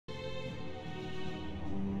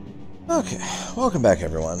Okay, welcome back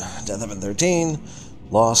everyone. Death Heaven 13,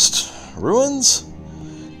 Lost Ruins.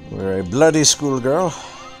 We're a bloody schoolgirl.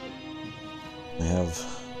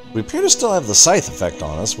 We appear to still have the scythe effect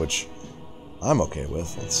on us, which I'm okay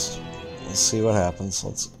with. Let's see what happens.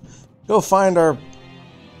 Let's go find our...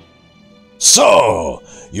 So,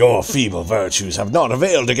 your feeble virtues have not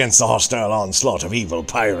availed against the hostile onslaught of evil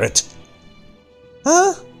pirate.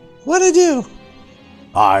 Huh? What'd I do?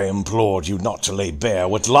 I implored you not to lay bare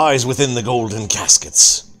what lies within the golden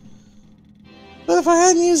caskets. But if I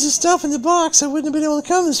hadn't used the stuff in the box, I wouldn't have been able to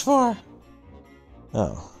come this far.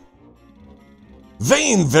 Oh.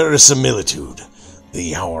 Vain verisimilitude!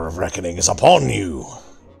 The hour of reckoning is upon you!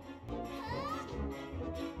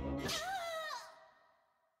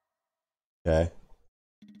 Okay.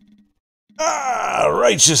 Ah!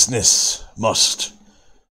 Righteousness must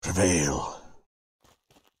prevail.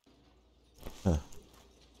 Huh.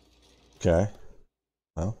 Okay.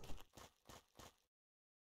 Well.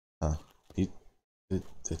 Huh.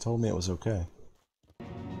 They told me it was okay.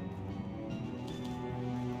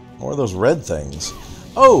 What are those red things?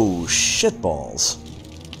 Oh, shitballs.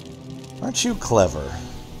 Aren't you clever?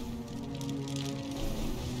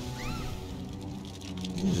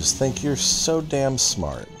 You just think you're so damn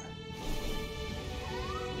smart.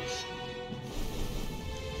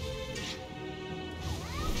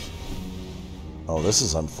 Oh, this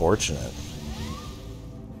is unfortunate.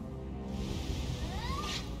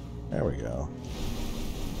 There we go.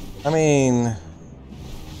 I mean,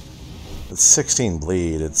 it's 16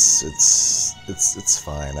 bleed. It's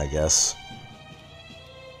fine, I guess.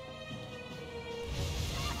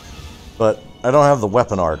 But I don't have the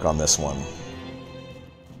weapon arc on this one.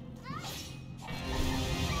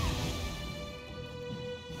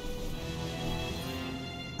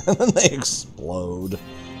 And then they explode.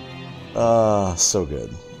 So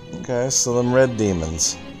good. Okay, so them red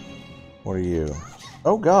demons. What are you?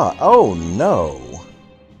 Oh god. Oh no.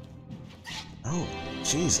 Oh,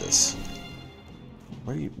 Jesus.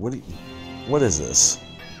 What is this?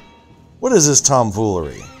 What is this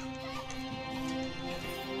tomfoolery?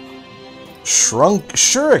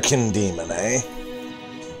 Shuriken demon, eh?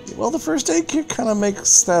 Well, the first aid kit kind of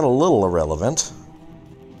makes that a little irrelevant.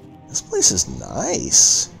 This place is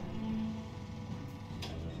nice.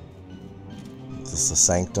 Is this the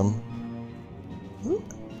sanctum? Ooh.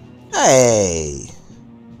 Hey!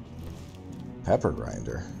 Pepper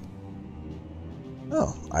grinder.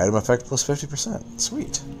 Oh, item effect plus 50%.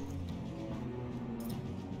 Sweet.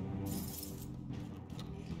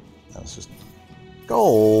 That was just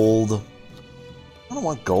gold. I don't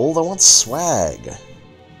want gold, I want swag.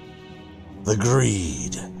 The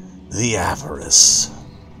greed, the avarice,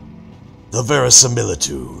 the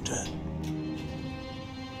verisimilitude.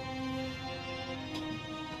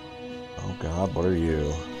 Oh god, what are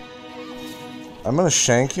you? I'm gonna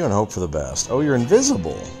shank you and hope for the best. Oh, you're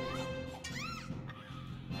invisible.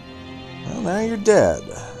 Well, now you're dead.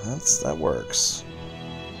 That works.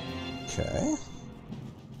 Okay.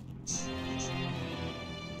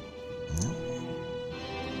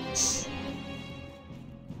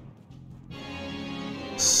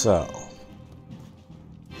 So.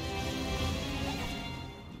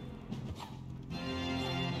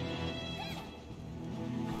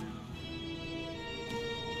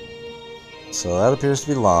 So that appears to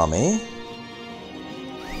be Lami.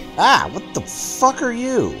 Ah, what the fuck are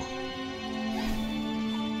you?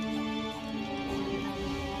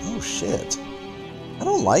 Oh shit. I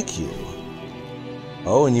don't like you.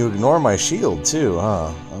 Oh, and you ignore my shield too,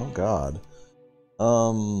 huh? Oh god.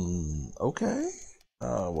 Okay.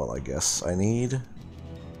 Well, I guess I need...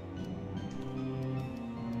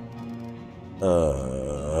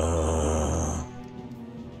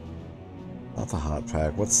 Not the hot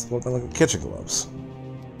pack. What am I looking? Kitchen gloves.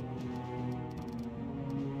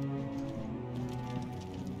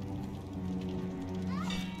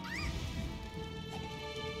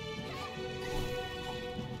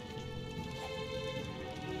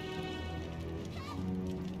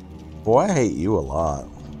 Boy, I hate you a lot.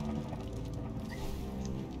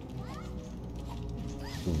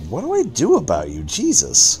 What do I do about you?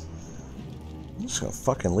 Jesus. I'm just gonna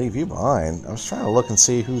fucking leave you behind. I was trying to look and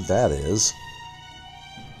see who that is.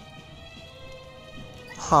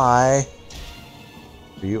 Hi.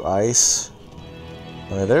 Are you ice?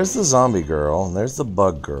 Okay, there's the zombie girl, and there's the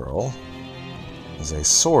bug girl. There's a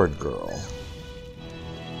sword girl.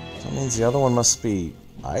 That means the other one must be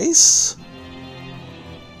ice?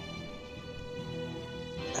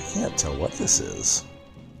 I can't tell what this is.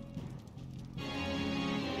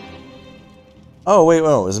 Oh, wait,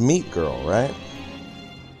 no, it was Meat Girl, right?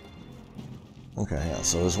 Okay, yeah,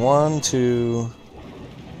 so there's 1, 2,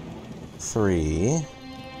 3.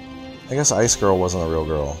 I guess Ice Girl wasn't a real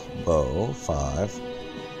girl. Bow, 5.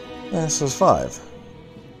 This is 5.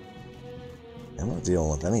 I'm not dealing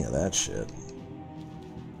with any of that shit.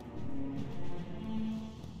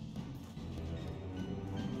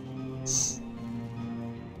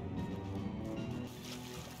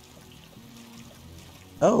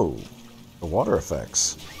 Oh, the water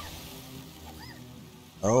effects.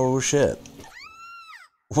 Oh shit.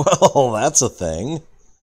 Well, that's a thing.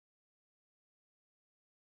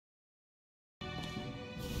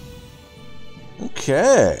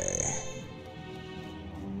 Okay.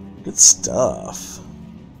 Good stuff.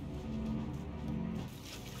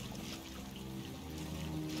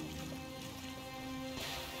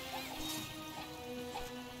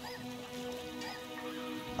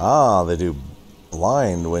 Ah, they do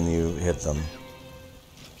blind when you hit them.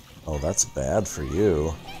 Oh, that's bad for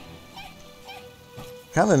you.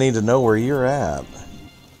 Kinda need to know where you're at.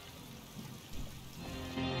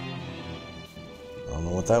 I don't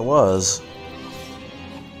know what that was.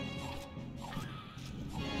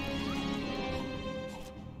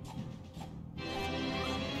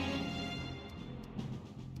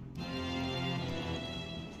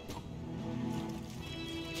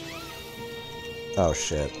 Oh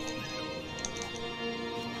shit.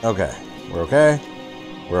 Okay. We're okay?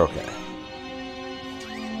 We're okay.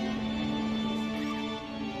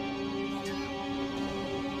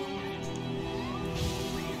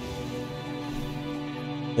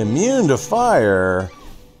 Immune to fire?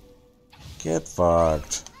 Get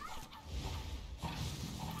fucked.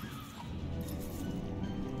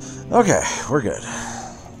 Okay, we're good.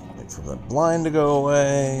 Wait for the blind to go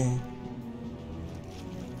away.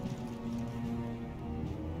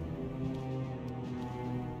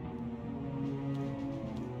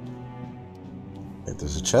 Wait,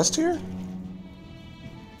 there's a chest here?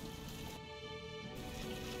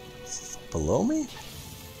 Below me?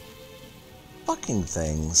 Fucking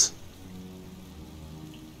things.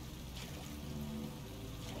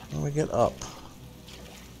 How do we get up?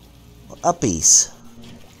 Uppies.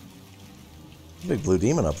 Big blue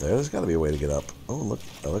demon up there. There's got to be a way to get up. Oh, look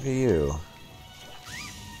at you.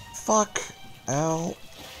 Fuck. Ow.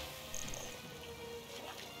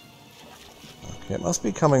 Okay, it must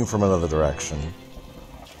be coming from another direction.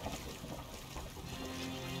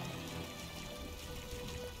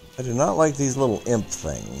 I do not like these little imp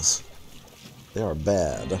things. They are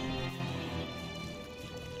bad.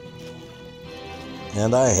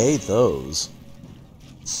 And I hate those.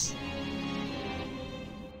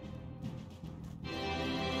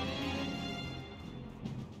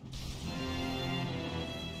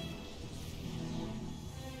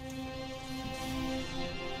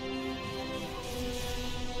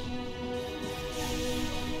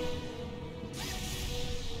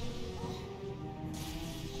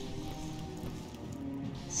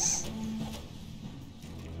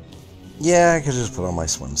 Yeah, I could just put on my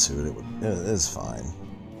swimsuit. It's fine.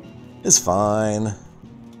 It's fine.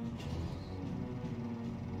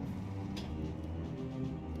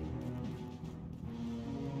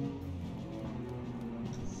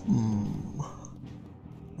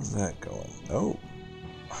 Where's that going? Oh.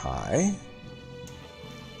 Hi.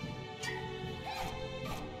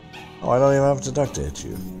 Oh, I don't even have to duck to hit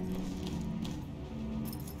you.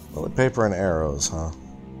 Toilet paper and arrows, huh?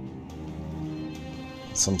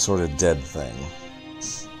 Some sort of dead thing.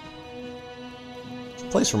 This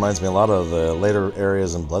place reminds me a lot of the later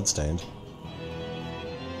areas in Bloodstained.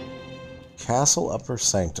 Castle Upper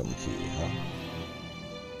Sanctum key, huh?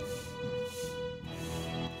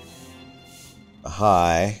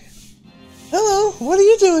 Hi. Hello, what are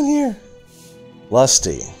you doing here?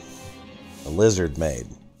 Lusty, a lizard maid.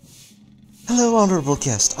 Hello, honorable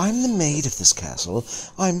guest. I'm the maid of this castle.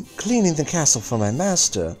 I'm cleaning the castle for my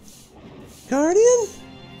master. Guardian?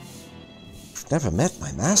 You've never met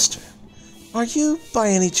my master. Are you, by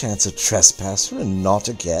any chance, a trespasser and not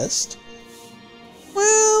a guest? Well,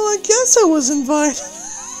 I guess I was invited.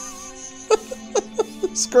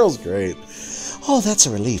 This girl's great. Oh, that's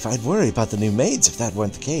a relief. I'd worry about the new maids if that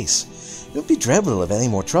weren't the case. It would be dreadful if any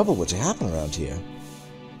more trouble were to happen around here.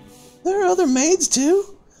 There are other maids,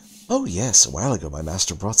 too? Oh, yes. A while ago, my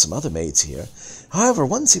master brought some other maids here. However,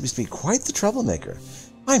 one seems to be quite the troublemaker.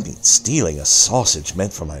 I mean, stealing a sausage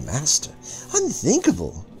meant for my master.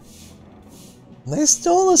 Unthinkable. They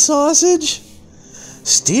stole a sausage?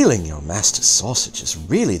 Stealing your master's sausage is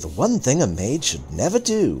really the one thing a maid should never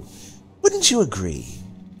do. Wouldn't you agree?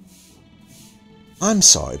 I'm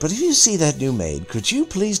sorry, but if you see that new maid, could you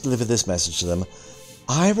please deliver this message to them?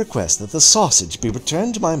 I request that the sausage be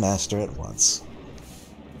returned to my master at once.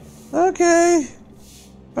 Okay.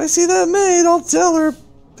 If I see that maid, I'll tell her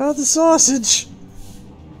about the sausage?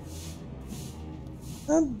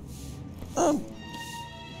 I'm a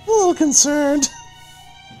little concerned.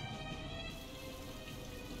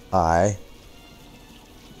 Hi.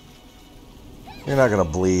 You're not gonna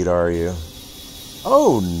bleed, are you?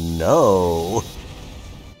 Oh no!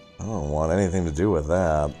 I don't want anything to do with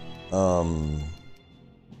that.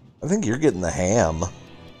 I think you're getting the ham.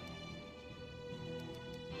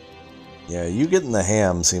 Yeah, you getting the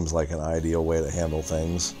ham seems like an ideal way to handle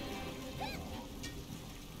things.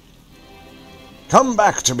 Come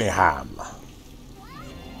back to me, ham!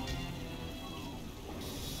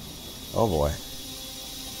 Oh boy.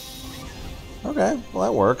 Okay, well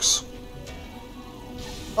that works.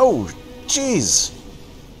 Oh, jeez!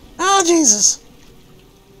 Ah, Jesus!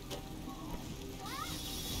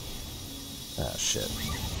 Ah, shit.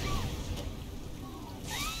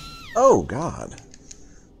 Oh, God.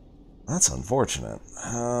 That's unfortunate.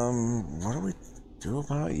 What do we do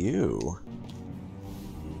about you?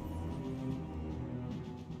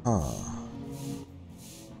 Huh.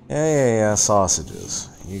 Yeah, sausages.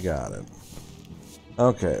 You got it.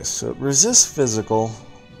 Okay, so resist physical.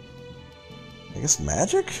 I guess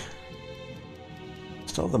magic?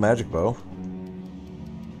 Still have the magic bow.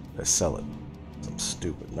 I sell it. I'm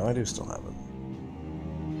stupid. No, I do still have it.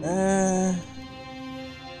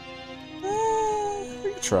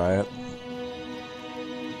 We can try it.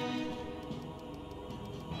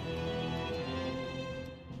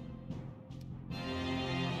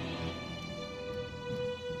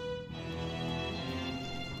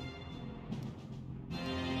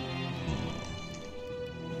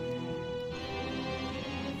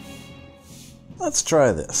 Let's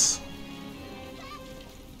try this.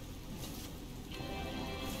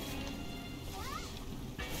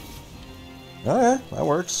 Okay, that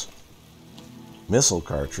works. Missile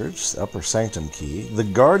cartridge, upper sanctum key, the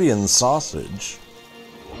guardian sausage.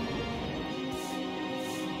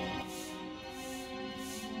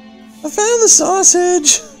 I found the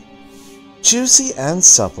sausage! Juicy and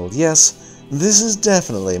supple, yes, this is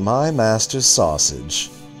definitely my master's sausage.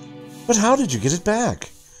 But how did you get it back?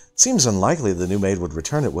 Seems unlikely the new maid would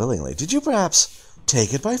return it willingly. Did you perhaps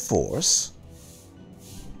take it by force?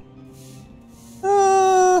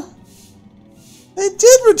 They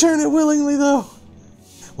did return it willingly, though.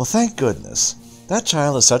 Well, thank goodness. That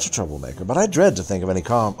child is such a troublemaker, but I dread to think of any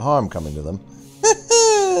harm coming to them.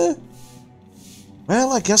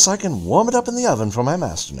 Well, I guess I can warm it up in the oven for my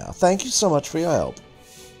master now. Thank you so much for your help.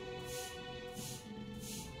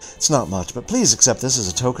 It's not much, but please accept this as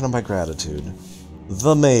a token of my gratitude.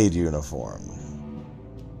 The maid uniform.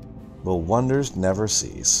 Will wonders never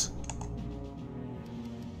cease?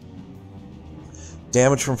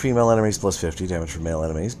 Damage from female enemies plus 50, damage from male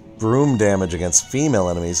enemies. Broom damage against female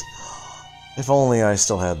enemies. If only I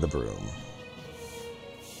still had the broom.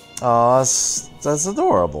 Aw, that's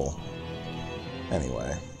adorable.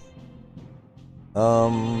 Anyway.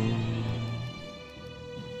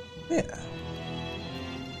 Yeah.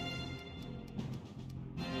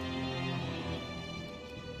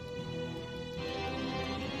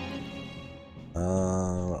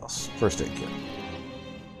 What else? First aid kit.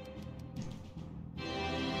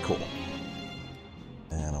 Cool.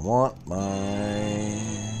 And I want my...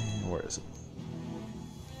 Where is it?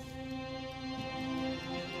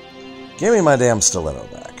 Give me my damn stiletto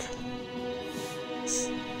back.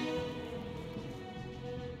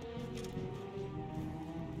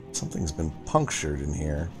 Something's been punctured in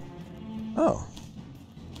here. Oh.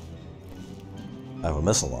 I have a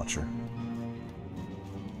missile launcher.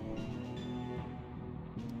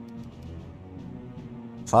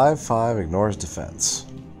 5/5 ignores defense.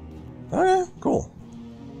 Okay, cool.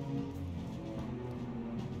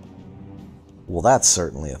 Well, that's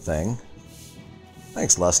certainly a thing.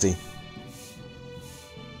 Thanks, Lusty.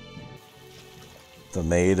 The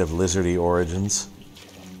maid of lizardy origins.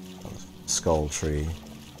 Skull tree.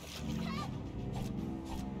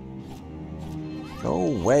 Go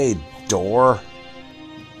away, door.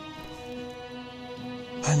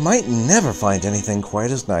 I might never find anything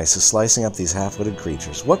quite as nice as slicing up these half-witted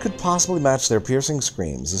creatures. What could possibly match their piercing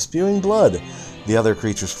screams, the spewing blood? The other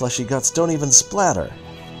creatures' fleshy guts don't even splatter.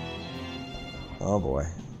 Oh boy.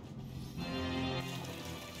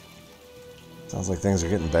 Sounds like things are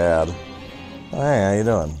getting bad. Oh, hey, how you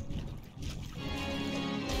doing?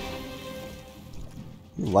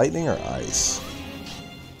 Lightning or ice?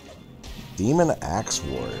 Demon Axe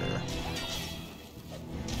Warrior.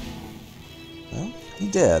 Well, he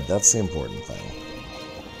did. That's the important thing.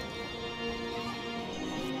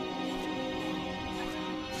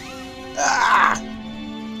 Ah!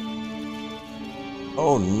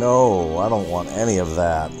 Oh no, I don't want any of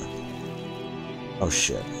that. Oh,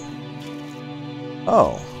 shit.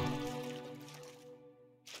 Oh.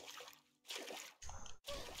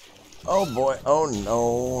 Oh, boy. Oh,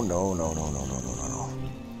 no. No, no, no, no, no, no, no, no.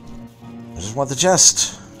 I just want the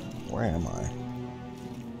chest. Where am I?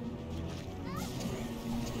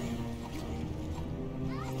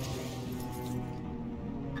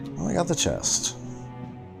 Oh, I got the chest.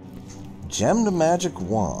 Gemmed magic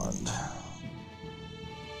wand.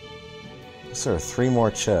 Guess there are 3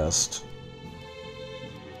 more chests.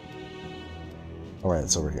 Alright,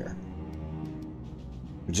 it's over here.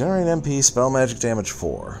 Regenerate MP, spell magic damage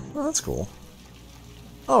 4. Oh, that's cool.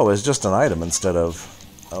 Oh, it's just an item instead of...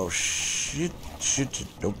 Oh, shit, shit.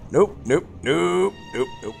 Nope, nope, nope, nope, nope,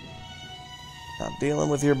 nope. Not dealing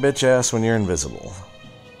with your bitch ass when you're invisible.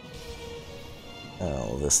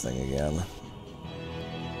 Oh, this thing again.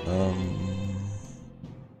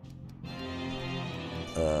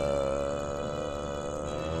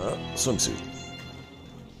 Swimsuit.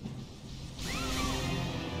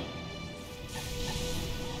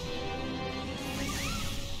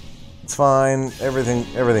 It's fine.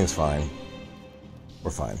 Everything's fine.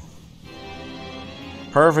 We're fine.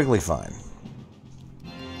 Perfectly fine.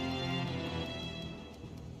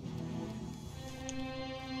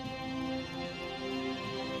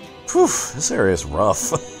 Whew, this area is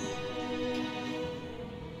rough.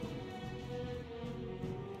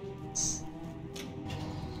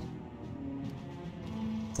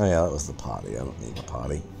 Oh yeah, that was the potty. I don't need the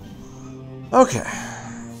potty. Okay.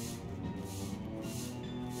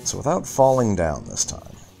 So without falling down this time.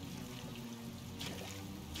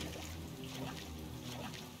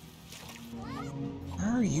 Where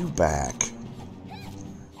are you back?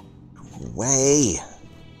 Way.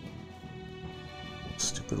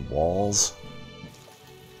 Stupid walls.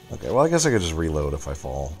 Okay, well I guess I could just reload if I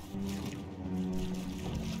fall.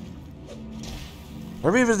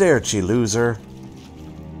 Arrivederci, loser.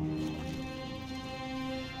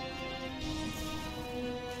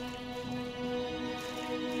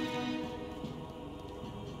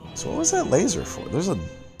 So what was that laser for? There's a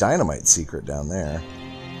dynamite secret down there.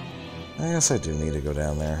 I guess I do need to go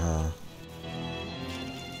down there, huh?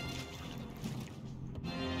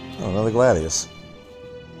 Oh, another Gladius.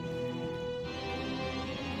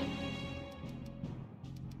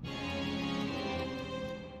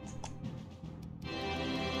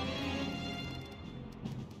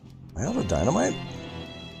 Am I out of dynamite?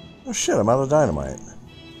 Oh shit, I'm out of dynamite.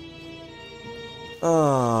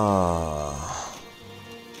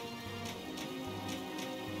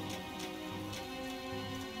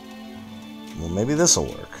 Well, maybe this'll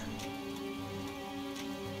work.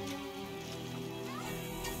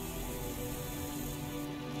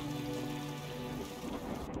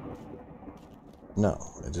 No,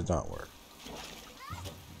 it did not work.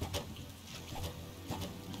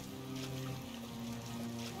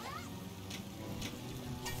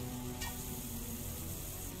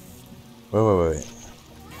 Wait.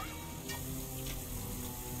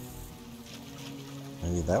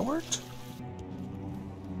 Maybe that worked?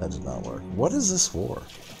 That did not work. What is this for?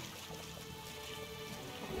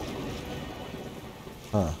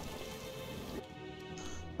 Huh.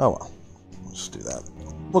 Oh well. We'll just do that.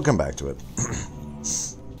 We'll come back to it.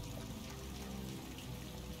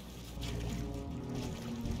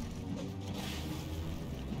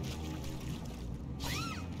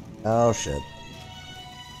 Oh shit.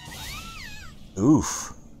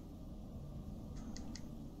 Oof.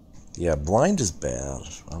 Yeah, blind is bad.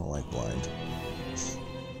 I don't like blind.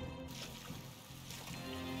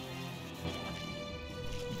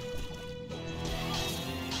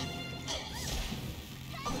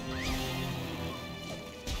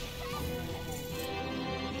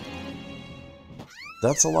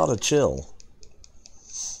 That's a lot of chill.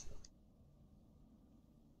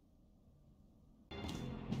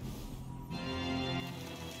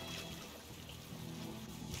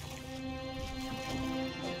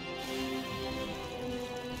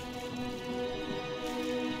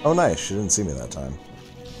 Oh nice, she didn't see me that time.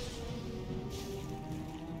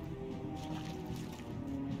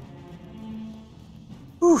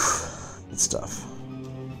 Oof, good stuff.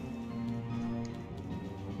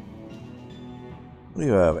 What do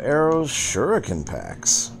you have? Arrows, shuriken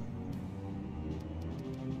packs.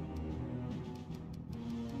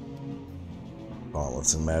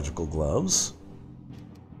 Gauntlets and magical gloves.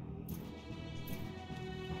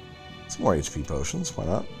 Some more HP potions, why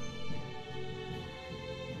not?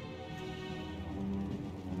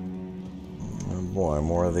 Oh boy,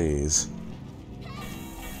 more of these.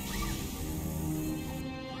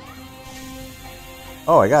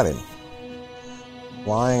 Oh, I got him.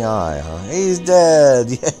 Flying eye, huh? He's dead!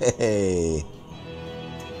 Yay!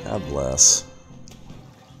 God bless.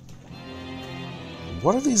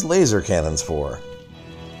 What are these laser cannons for?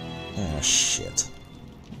 Ah, shit.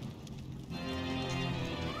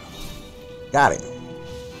 Got him.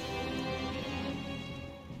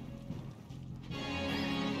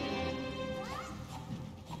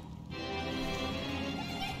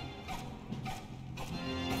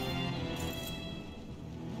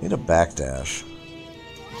 Need a backdash.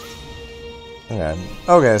 Okay.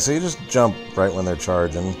 Okay, so you just jump right when they're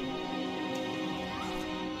charging.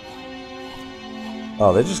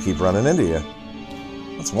 Oh, they just keep running into you.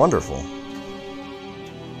 That's wonderful.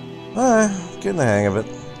 Alright, getting the hang of it.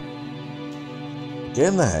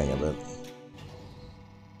 Getting the hang of it.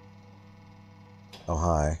 Oh,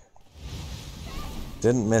 hi.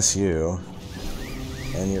 Didn't miss you.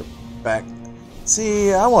 And you're back.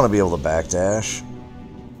 See, I want to be able to backdash.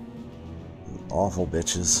 Awful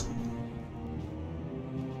bitches.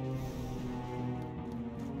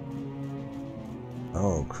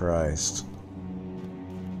 Oh, Christ.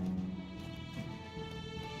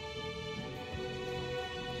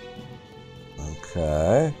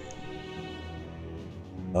 Okay.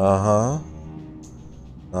 Uh-huh.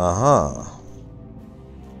 Uh-huh.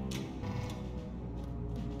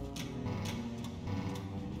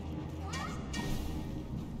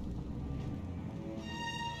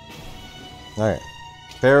 Alright.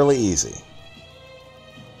 Fairly easy.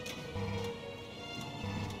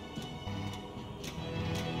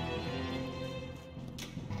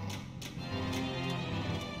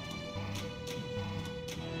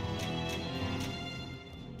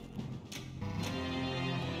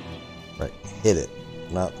 Right. Hit it.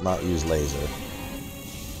 Not use laser.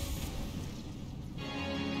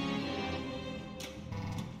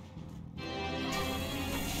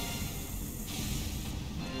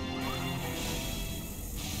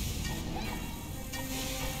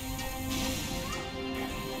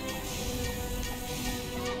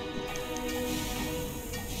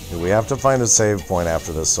 We have to find a save point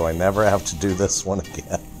after this, so I never have to do this one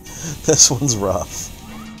again. This one's rough.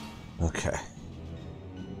 Okay.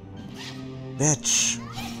 Bitch.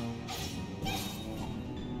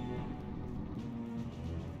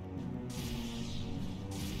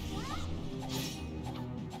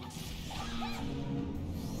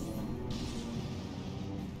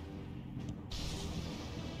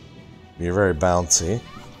 You're very bouncy.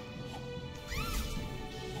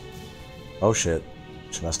 Oh shit.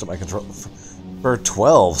 She messed up my control for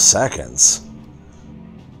 12 seconds.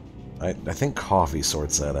 I think coffee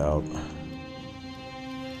sorts that out.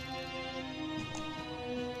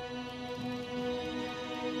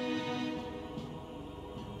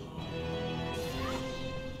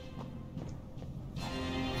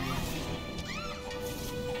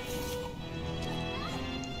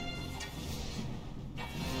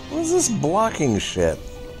 What is this blocking shit?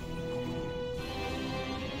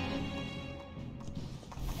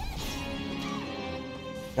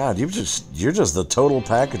 God, you're just the total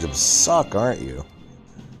package of suck, aren't you?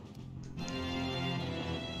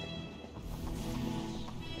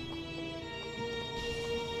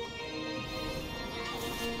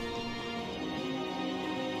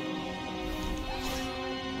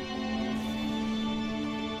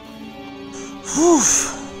 Whew.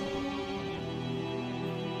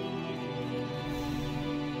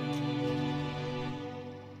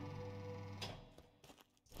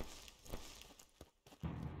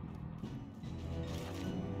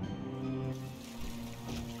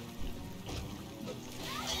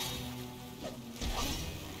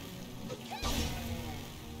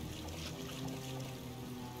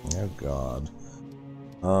 Oh God.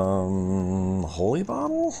 Holy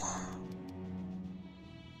bottle?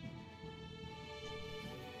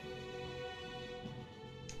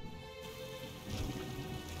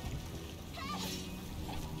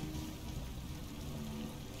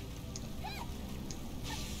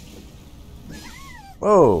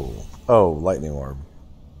 Whoa! Oh, lightning orb.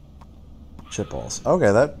 Chip balls.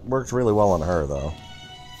 Okay, that worked really well on her, though.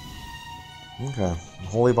 Okay.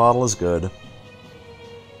 Holy bottle is good.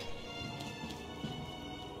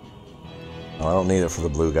 Oh, I don't need it for the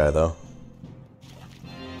blue guy, though.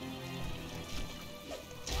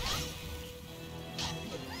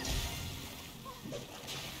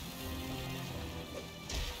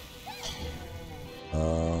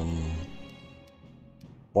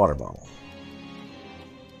 Water bottle.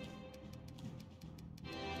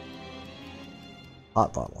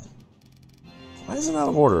 Hot bottle. Why is it out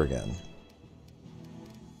of order again?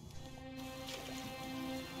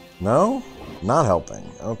 No? Not helping.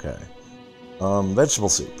 Okay. Vegetable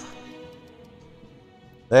soup.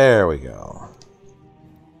 There we go.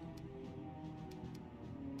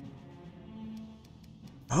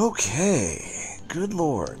 Okay. Good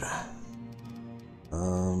lord.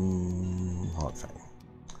 Hot Fang.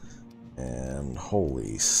 And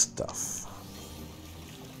holy stuff.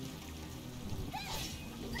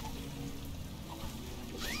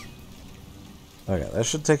 Okay, that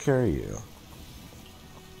should take care of you.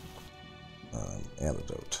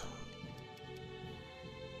 Antidote.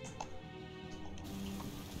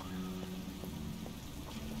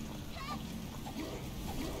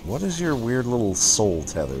 What does your weird little soul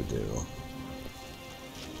tether do?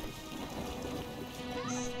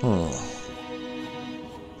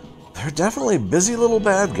 They're definitely busy little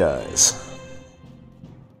bad guys.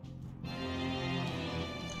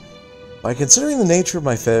 By considering the nature of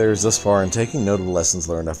my failures thus far and taking note of the lessons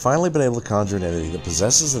learned, I've finally been able to conjure an entity that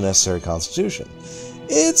possesses the necessary constitution.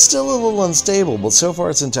 It's still a little unstable, but so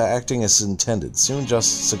far it's into acting as intended.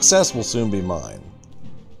 Success will soon be mine.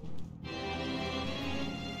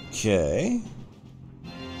 Okay.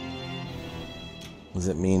 Does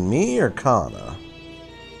it mean me or Kana?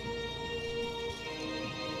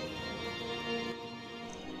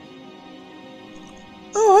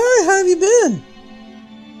 Oh, hi, how have you been?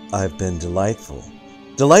 I've been delightful.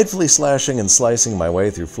 Delightfully slashing and slicing my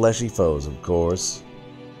way through fleshy foes, of course.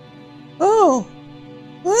 Oh,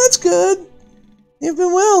 well, that's good. You've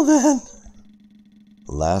been well, then.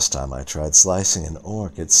 Last time I tried slicing an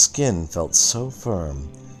orc, its skin felt so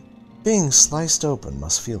firm. Being sliced open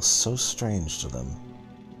must feel so strange to them.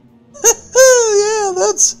 Yeah,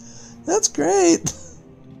 that's great.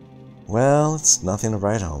 Well, it's nothing to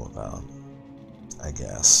write home about, I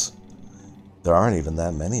guess. There aren't even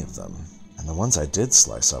that many of them, and the ones I did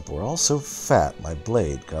slice up were all so fat my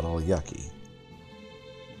blade got all yucky.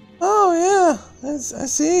 Oh yeah, I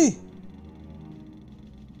see.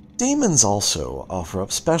 Demons also offer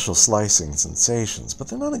up special slicing sensations, but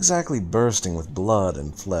they're not exactly bursting with blood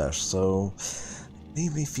and flesh, so they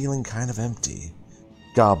leave me feeling kind of empty.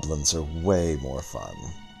 Goblins are way more fun.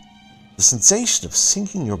 The sensation of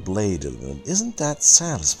sinking your blade into them isn't that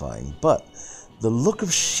satisfying, but the look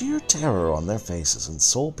of sheer terror on their faces and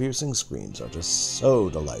soul-piercing screams are just so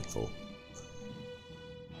delightful.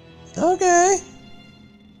 Okay.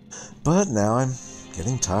 But now I'm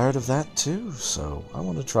getting tired of that too, so I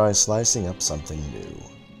want to try slicing up something new.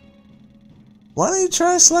 Why don't you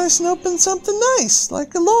try slicing open something nice,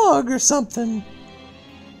 like a log or something?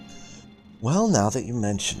 Well, now that you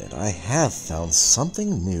mention it, I have found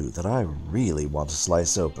something new that I really want to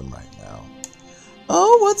slice open right now.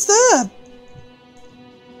 Oh, what's that?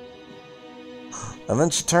 And then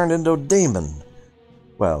she turned into a demon.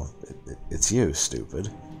 Well, it's you, stupid.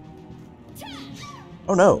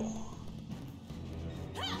 Oh no.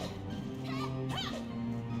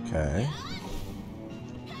 Okay.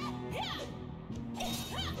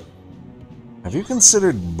 Have you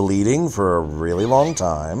considered bleeding for a really long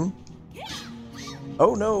time?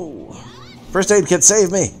 Oh no. First aid kit,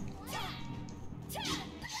 save me.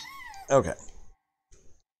 Okay.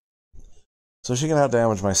 So she can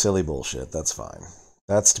outdamage my silly bullshit, that's fine.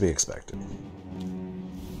 That's to be expected.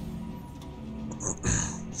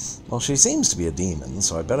 Well, she seems to be a demon,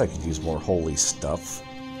 so I bet I could use more holy stuff.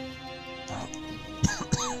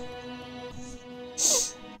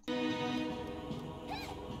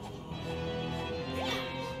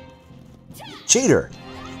 Cheater!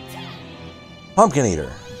 Pumpkin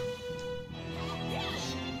eater!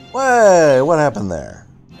 Way, what happened there?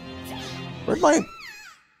 Where'd my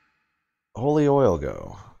holy oil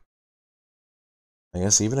go? I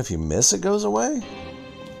guess even if you miss, it goes away?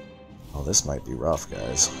 Oh, this might be rough,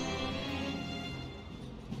 guys.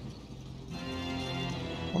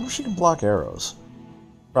 I wonder if she can block arrows.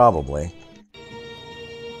 Probably.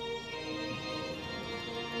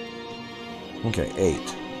 Okay,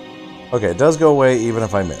 8. Okay, it does go away even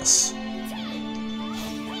if I miss.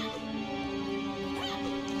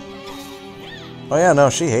 Oh yeah, no,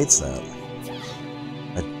 she hates that.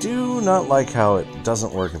 I do not like how it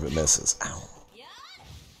doesn't work if it misses. Ow.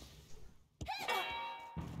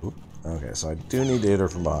 Oop. Okay, so I do need to hit her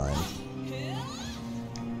from behind.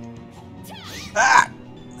 Ah!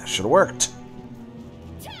 That should have worked.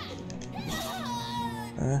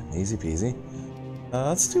 Easy peasy.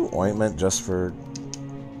 Let's do ointment just for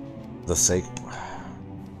the sake.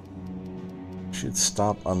 Should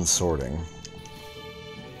stop unsorting.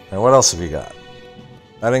 And what else have you got?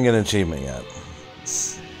 I didn't get an achievement yet.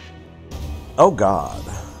 Oh god.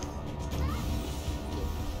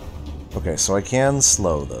 Okay, so I can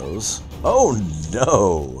slow those. Oh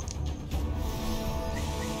no!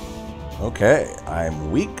 Okay,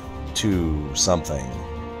 I'm weak to something.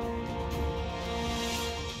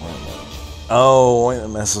 Oh, it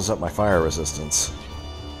messes up my fire resistance.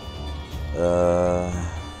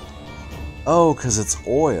 Oh, because it's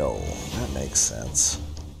oil. That makes sense.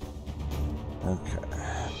 Okay.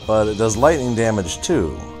 But it does lightning damage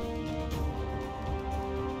too.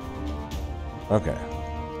 Okay.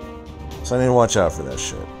 So I need to watch out for that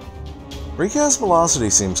shit. Recast velocity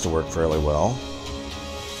seems to work fairly well.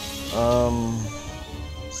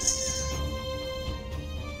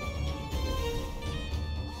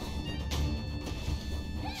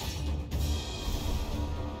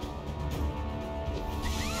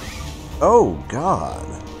 Oh, God.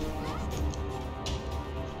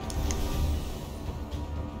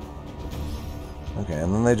 Okay,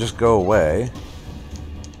 and then they just go away.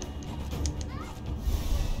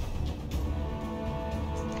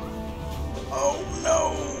 Oh,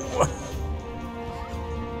 no.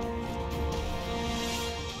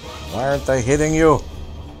 Why aren't they hitting you?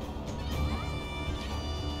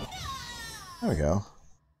 There we go.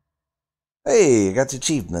 Hey, you got the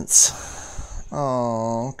achievements.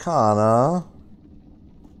 Oh, Kana.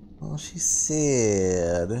 Oh, she's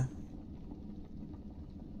sad.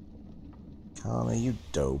 Kana, you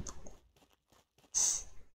dope.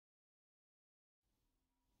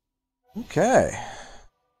 Okay.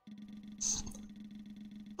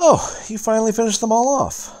 Oh, you finally finished them all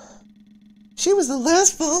off. She was the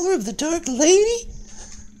last follower of the Dark Lady?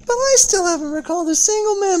 But I still haven't recalled a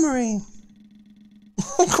single memory.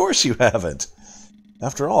 Of course you haven't.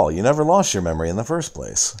 After all, you never lost your memory in the first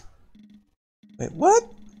place. Wait, what?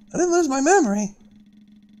 I didn't lose my memory.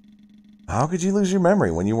 How could you lose your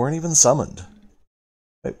memory when you weren't even summoned?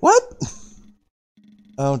 Wait, what?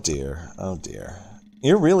 Oh dear, oh dear.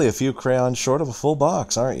 You're really a few crayons short of a full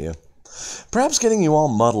box, aren't you? Perhaps getting you all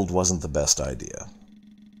muddled wasn't the best idea.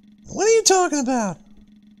 What are you talking about?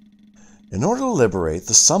 In order to liberate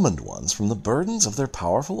the summoned ones from the burdens of their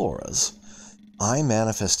powerful auras, I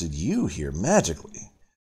manifested you here magically.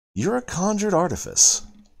 You're a conjured artifice.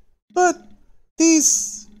 But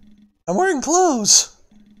these... I'm wearing clothes.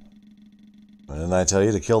 Didn't I tell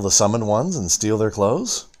you to kill the summoned ones and steal their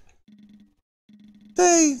clothes?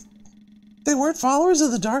 They weren't followers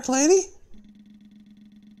of the Dark Lady?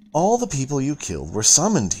 All the people you killed were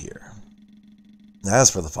summoned here. As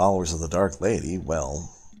for the followers of the Dark Lady,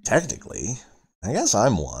 well, technically, I guess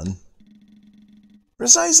I'm one.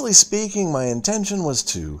 Precisely speaking, my intention was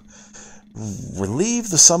to relieve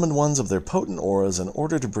the summoned ones of their potent auras in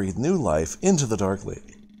order to breathe new life into the Dark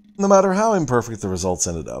Lady, no matter how imperfect the results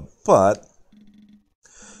ended up. But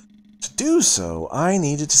to do so, I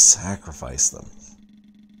needed to sacrifice them.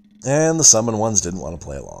 And the summoned ones didn't want to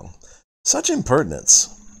play along. Such impertinence.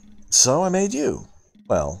 So I made you.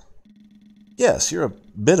 Well, yes, you're a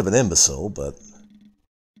bit of an imbecile, but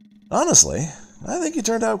honestly, I think you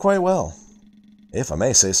turned out quite well. If I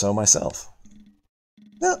may say so myself.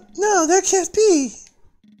 No, that can't be.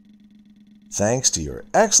 Thanks to your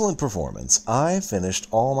excellent performance, I finished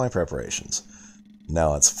all my preparations.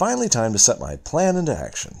 Now it's finally time to set my plan into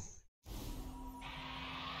action.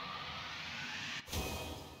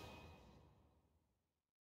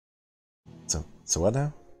 So what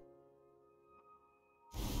now?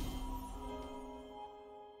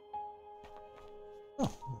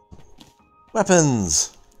 Oh.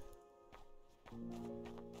 Weapons!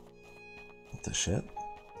 What the shit?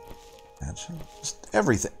 Action? Just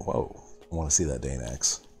everything. Whoa. I want to see that Dane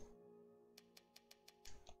axe.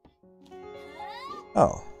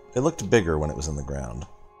 Oh. It looked bigger when it was in the ground.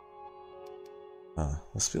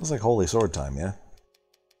 This feels like holy sword time, yeah?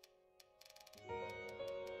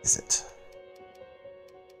 Is it?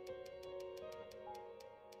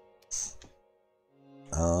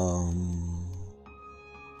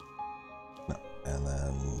 No. And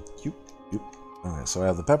then, okay, so I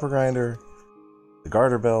have the pepper grinder, the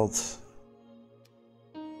garter belt,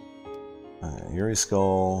 Yuri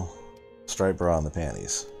skull, stripe bra, and the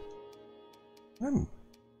panties. I'm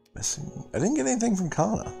missing. I didn't get anything from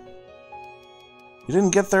Kana. You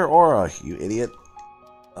didn't get their aura, you idiot.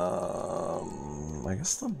 I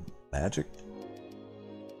guess the magic.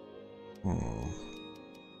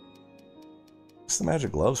 It's the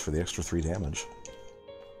magic gloves for the extra 3 damage.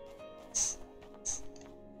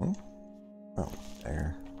 Oh,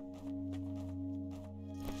 there.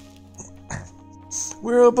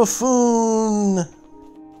 We're a buffoon!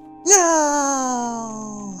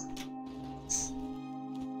 No!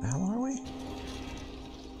 The hell are we?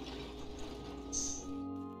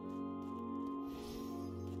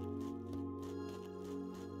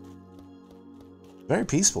 Very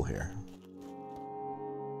peaceful here.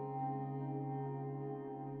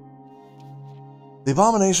 The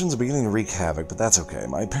abominations are beginning to wreak havoc, but that's okay.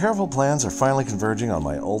 My powerful plans are finally converging on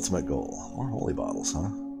my ultimate goal. More holy bottles, huh?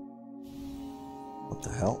 What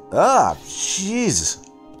the hell? Ah, Jesus!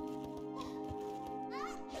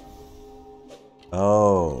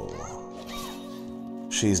 Oh.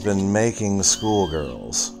 She's been making the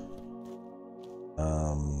schoolgirls.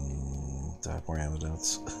 Do I have more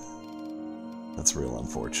antidotes? That's real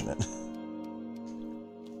unfortunate.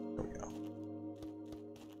 There we go.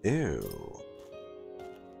 Ew.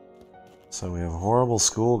 So we have horrible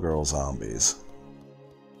schoolgirl zombies.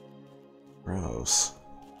 Gross.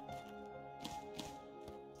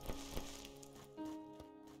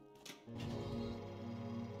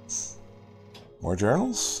 More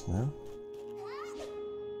journals? No?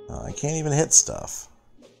 Oh, I can't even hit stuff.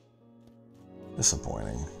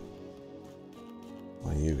 Disappointing.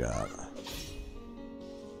 What do you got?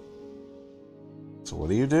 So what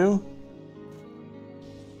do you do?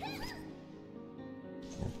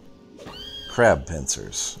 Crab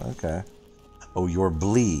pincers. Okay. Oh, your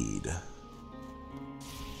bleed.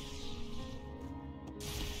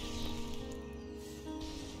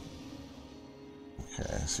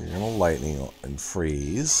 Okay, so you're gonna lightning and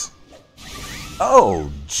freeze.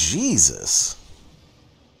 Oh, Jesus!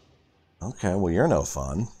 Okay, well you're no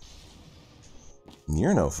fun.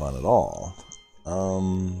 You're no fun at all.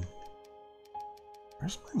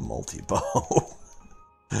 Where's my multi-bow?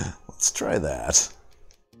 Let's try that.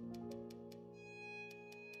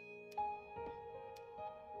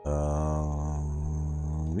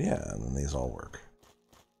 Yeah, and then these all work.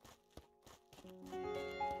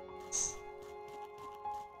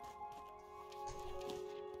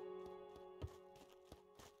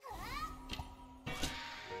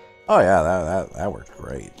 Oh yeah, that worked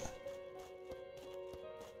great.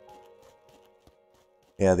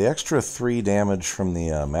 Yeah, the extra 3 damage from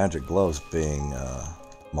the magic gloves being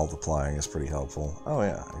multiplying is pretty helpful. Oh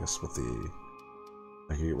yeah, I guess with the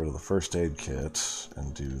I can get rid of the first aid kit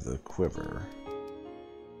and do the quiver.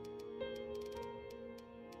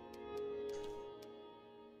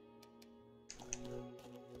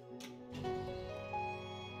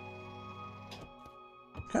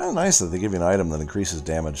 Kind of nice that they give you an item that increases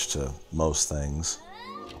damage to most things.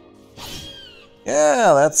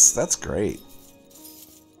 Yeah, that's great.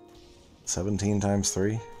 17 times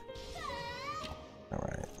 3?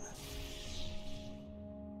 Alright.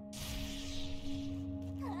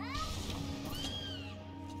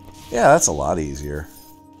 Yeah, that's a lot easier.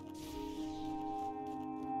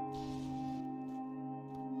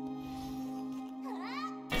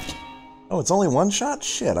 Oh, it's only one shot?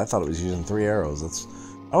 Shit, I thought it was using 3 arrows.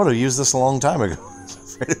 I would have used this a long time ago. I was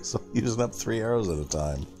afraid it was using up 3 arrows at a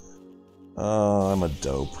time. Oh, I'm a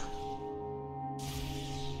dope.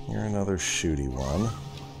 You're another shooty one.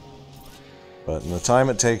 But in the time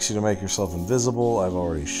it takes you to make yourself invisible, I've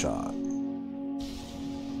already shot.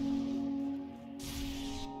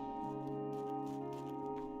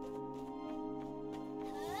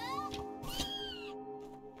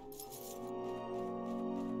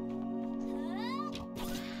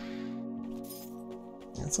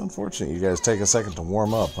 It's unfortunate you guys take a second to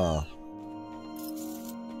warm up, huh?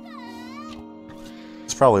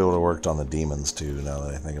 This probably would have worked on the demons too, now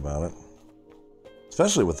that I think about it.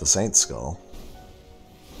 Especially with the Saint Skull.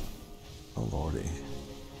 Oh lordy.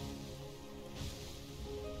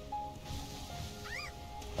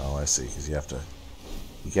 Oh, I see, because you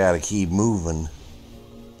gotta keep moving.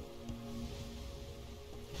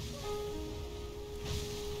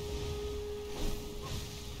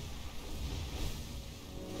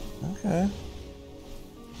 Okay.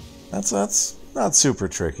 That's not super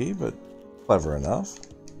tricky, but clever enough.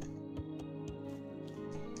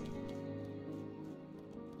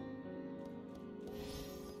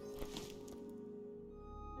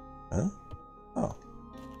 Huh? Oh.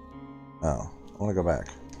 Oh. I want to go back.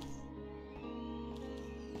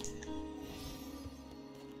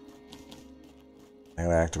 I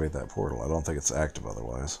gotta activate that portal. I don't think it's active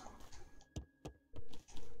otherwise.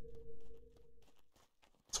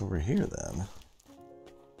 It's over here then.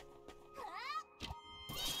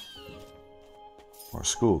 More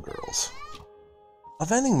schoolgirls. A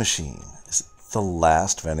vending machine. Is it the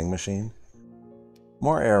last vending machine?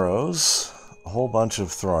 More arrows. A whole bunch of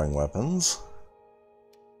throwing weapons.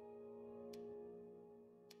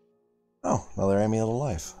 Oh, another amulet of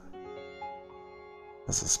life.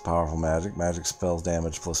 This is powerful magic. Magic spells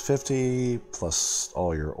damage plus 50, plus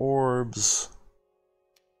all your orbs.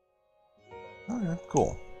 Okay,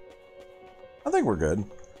 cool. I think we're good.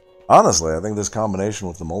 Honestly, I think this combination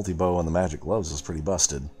with the multi-bow and the magic gloves is pretty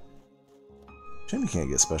busted. Shame you can't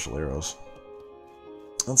get special arrows.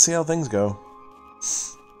 Let's see how things go.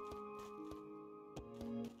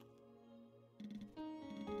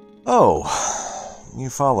 Oh, you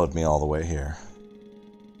followed me all the way here.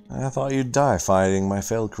 I thought you'd die fighting my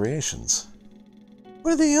failed creations.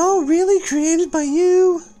 Were they all really created by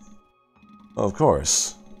you? Of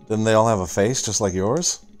course. Didn't they all have a face just like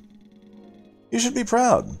yours? You should be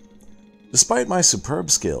proud. Despite my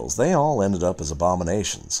superb skills, they all ended up as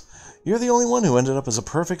abominations. You're the only one who ended up as a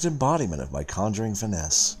perfect embodiment of my conjuring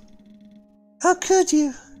finesse. How could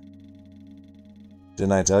you?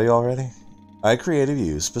 Didn't I tell you already? I created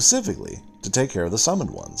you specifically to take care of the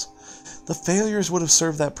summoned ones. The failures would have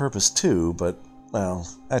served that purpose too, but, well,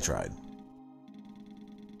 I tried.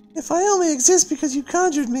 If I only exist because you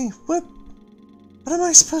conjured me, what am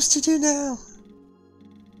I supposed to do now?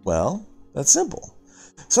 Well, that's simple.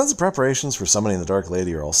 Since the preparations for summoning the Dark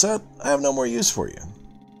Lady are all set, I have no more use for you.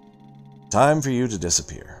 Time for you to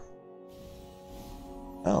disappear.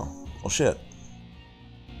 Oh, well shit.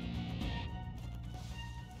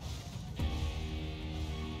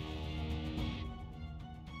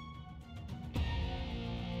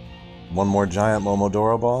 One more giant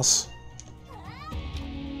Momodoro boss?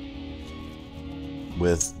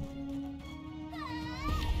 With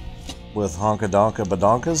Honkadonka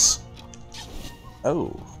Badonkas?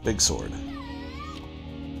 Oh, big sword.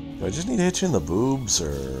 Do I just need to hit you in the boobs,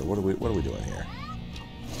 or what are we doing here?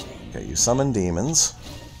 Okay, you summon demons.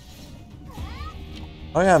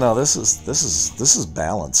 Oh yeah, no, this is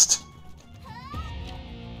balanced.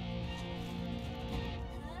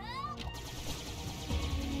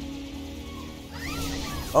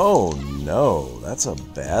 Oh no, that's a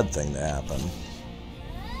bad thing to happen.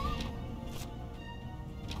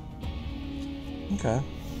 Okay.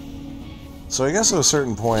 So I guess at a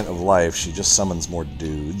certain point of life, she just summons more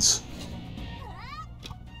dudes.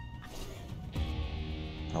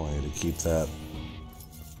 Probably need to keep that.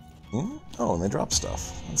 Hmm? Oh, and they drop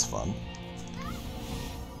stuff. That's fun.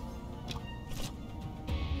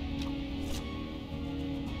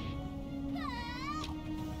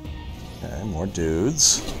 Okay, more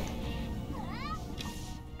dudes.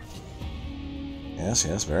 Yes,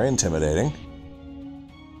 yes, very intimidating.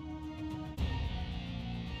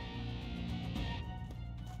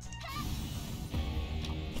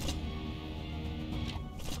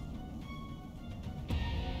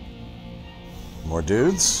 More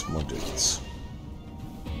dudes, more dudes.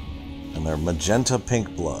 And they're magenta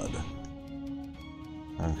pink blood.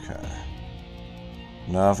 Okay.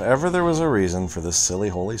 Now, if ever there was a reason for this silly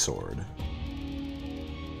holy sword,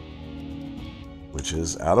 which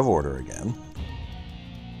is out of order again,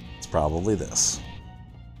 it's probably this.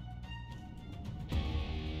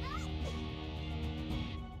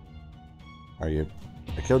 Are you?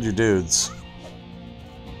 I killed your dudes.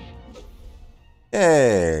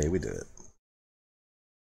 Yay, we did it.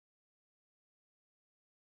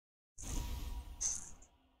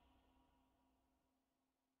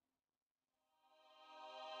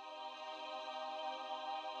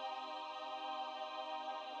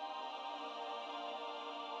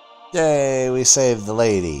 Yay, we saved the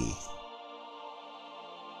lady.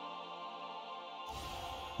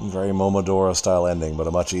 Very Momodoro style ending, but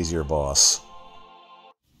a much easier boss.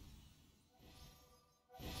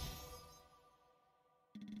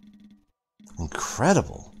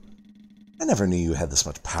 Incredible. I never knew you had this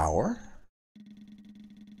much power.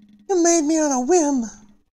 You made me on a whim.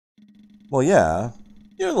 Well, yeah,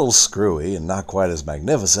 you're a little screwy and not quite as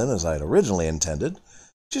magnificent as I had originally intended.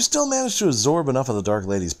 But you still managed to absorb enough of the Dark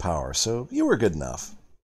Lady's power, so you were good enough.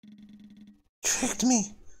 Tricked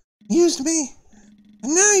me. Used me.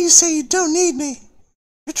 And now you say you don't need me.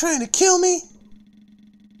 You're trying to kill me?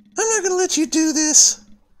 I'm not gonna let you do this.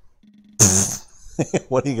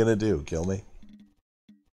 What are you gonna do, kill me?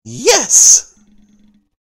 Yes!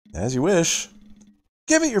 As you wish.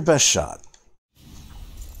 Give it your best shot.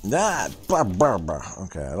 Nah, blah, blah, blah.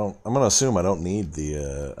 Okay, I'm gonna assume I don't need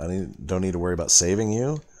the, don't need to worry about saving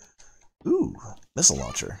you. Ooh, missile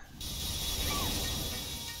launcher.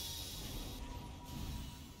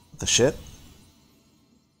 What the shit?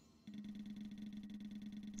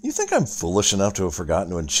 You think I'm foolish enough to have forgotten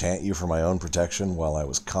to enchant you for my own protection while I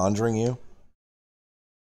was conjuring you?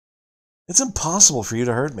 It's impossible for you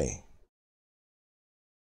to hurt me.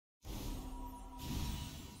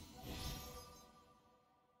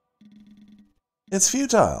 It's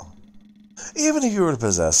futile. Even if you were to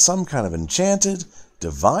possess some kind of enchanted,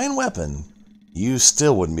 divine weapon, you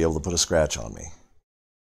still wouldn't be able to put a scratch on me.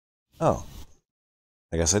 Oh.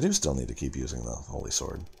 I guess I do still need to keep using the Holy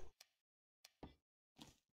Sword.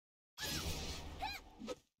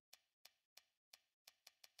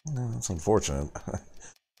 No, that's unfortunate.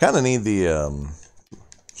 Kind of need the,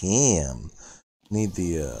 need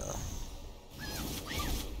the,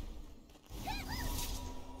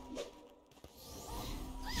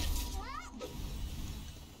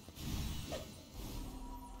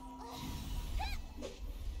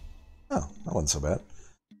 Oh, that wasn't so bad.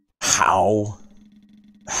 How?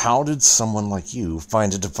 How did someone like you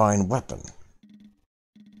find a divine weapon?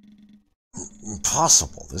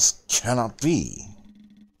 Impossible. This cannot be.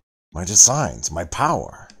 My designs, my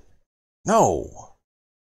power. No.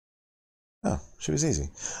 Oh, she was easy.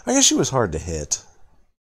 I guess she was hard to hit.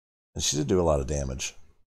 And she did do a lot of damage.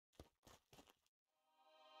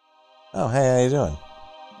 Oh, hey, how you doing?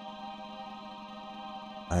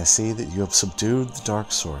 I see that you have subdued the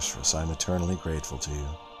Dark Sorceress. I'm eternally grateful to you.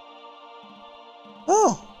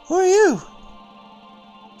 Oh, who are you?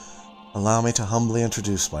 Allow me to humbly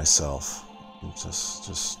introduce myself.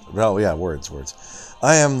 Oh yeah, words.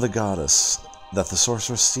 I am the goddess that the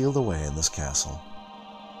sorceress sealed away in this castle.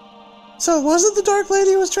 So it wasn't the Dark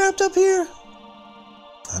Lady who was trapped up here?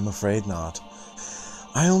 I'm afraid not.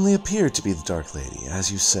 I only appeared to be the Dark Lady,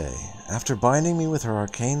 as you say. After binding me with her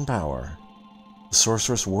arcane power, the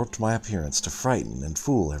sorceress warped my appearance to frighten and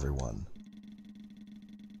fool everyone.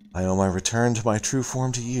 I owe my return to my true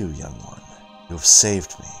form to you, young one. You have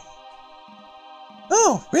saved me.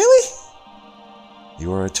 Oh, really?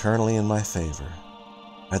 You are eternally in my favor.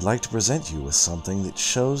 I'd like to present you with something that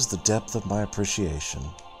shows the depth of my appreciation.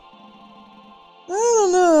 I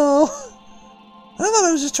don't know. I thought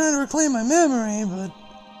I was just trying to reclaim my memory, but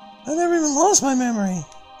I never even lost my memory.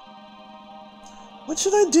 What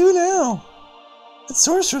should I do now? The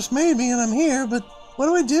sorceress made me and I'm here, but what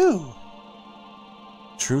do I do?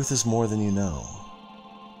 Truth is more than you know.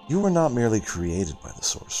 You were not merely created by the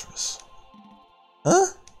sorceress. Huh?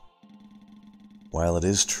 While it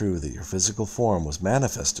is true that your physical form was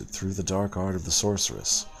manifested through the dark art of the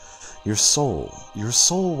sorceress, your soul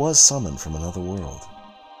was summoned from another world.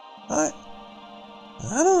 I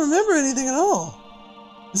don't remember anything at all.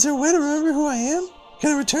 Is there a way to remember who I am?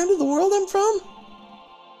 Can I return to the world I'm from?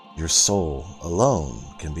 Your soul alone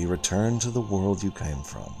can be returned to the world you came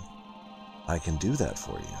from. I can do that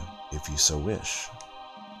for you, if you so wish.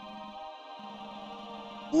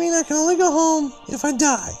 You mean I can only go home if I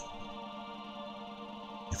die?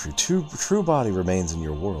 If your true body remains in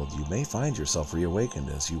your world, you may find yourself reawakened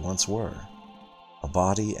as you once were. A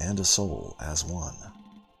body and a soul as one.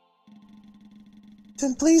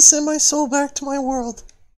 Then please send my soul back to my world.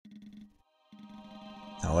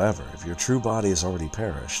 However, if your true body has already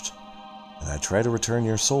perished, and I try to return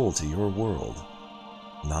your soul to your world,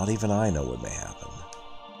 not even I know what may happen.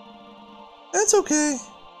 That's okay.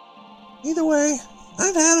 Either way,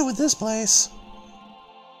 I've had it with this place.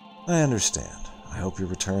 I understand. I hope your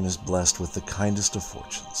return is blessed with the kindest of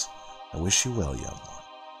fortunes. I wish you well, young one.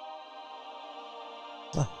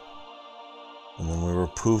 Ah. And then we were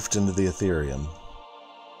poofed into the Ethereum.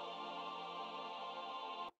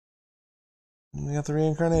 And we got the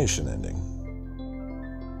reincarnation ending.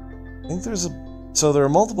 I think so there are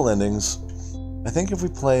multiple endings. I think if we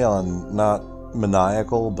play on not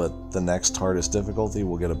maniacal, but the next hardest difficulty,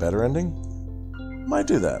 we'll get a better ending. Might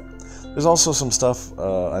do that. There's also some stuff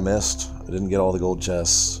I missed. I didn't get all the gold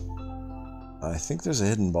chests. I think there's a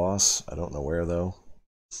hidden boss. I don't know where, though.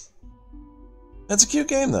 It's a cute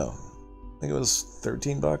game, though. I think it was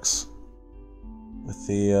 13 bucks. With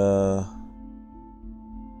the,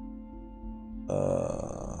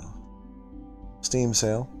 Steam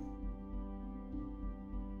sale.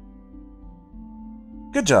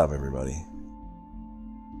 Good job, everybody.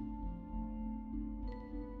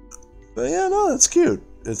 But yeah, no, that's cute.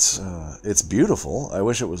 It's beautiful. I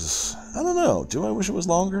wish it was, I don't know, do I wish it was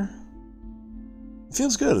longer? It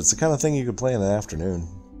feels good. It's the kind of thing you could play in the afternoon.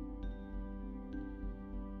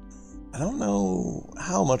 I don't know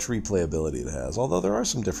how much replayability it has, although there are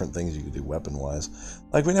some different things you could do weapon-wise.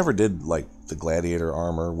 Like, we never did, like, the gladiator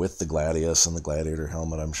armor with the gladius and the gladiator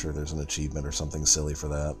helmet. I'm sure there's an achievement or something silly for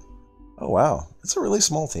that. Oh, wow. It's a really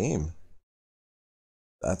small team.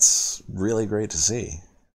 That's really great to see.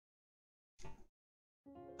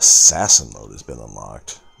 Assassin mode has been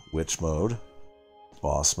unlocked. Witch mode.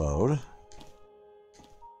 Boss mode.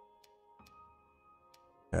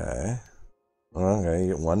 Okay. Okay, you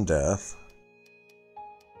get one death.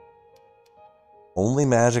 Only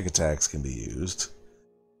magic attacks can be used.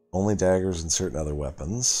 Only daggers and certain other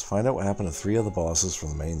weapons. Find out what happened to 3 other bosses from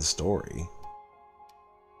the main story.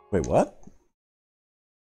 Wait, what?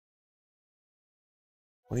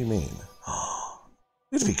 What do you mean?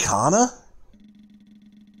 You have to be Kana?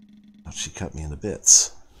 Oh, she cut me into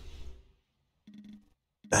bits.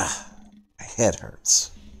 Ugh, my head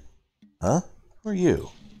hurts. Huh? Who are you?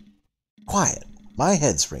 Quiet. My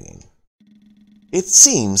head's ringing. It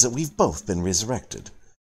seems that we've both been resurrected,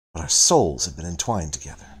 but our souls have been entwined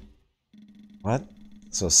together. What?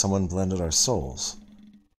 So someone blended our souls?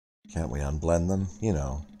 Can't we unblend them? You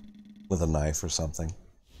know, with a knife or something.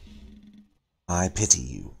 I pity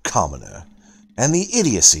you, commoner, and the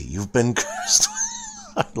idiocy you've been cursed with.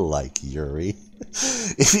 I like Yuri.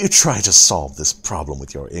 If you try to solve this problem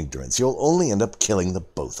with your ignorance, you'll only end up killing the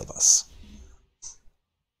both of us.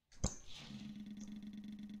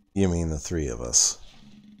 You mean the three of us?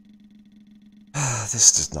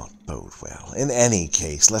 This does not bode well. In any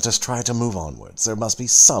case, let us try to move onwards. There must be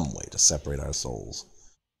some way to separate our souls.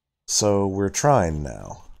 So we're trying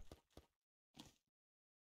now.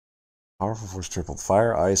 Powerful force tripled.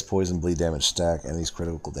 Fire, ice, poison, bleed damage stack. Enemies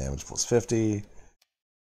critical damage plus 50.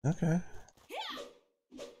 Okay.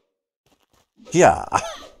 Yeah.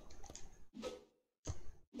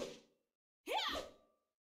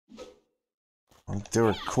 I'll do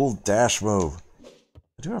a cool dash move.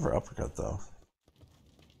 I do have her uppercut though.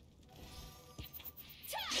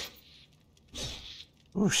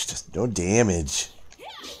 Ooh, she does no damage.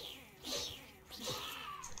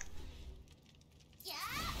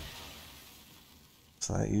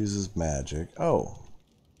 So that uses magic. Oh.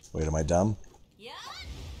 Wait, am I dumb?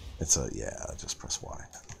 It's a, yeah, just press Y.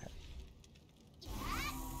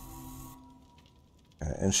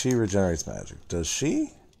 Okay, and she regenerates magic. Does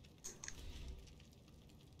she?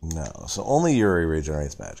 No. So only Yuri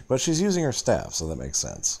regenerates magic. But she's using her staff, so that makes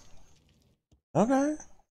sense. Okay.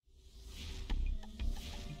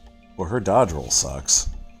 Well, her dodge roll sucks.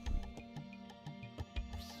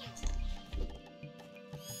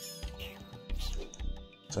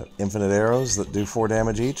 Is that infinite arrows that do 4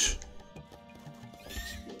 damage each?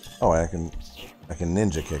 Oh, I can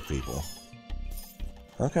ninja kick people.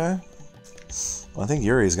 Okay. Well, I think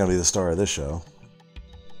Yuri's gonna be the star of this show.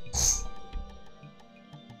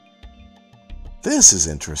 This is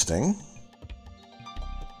interesting.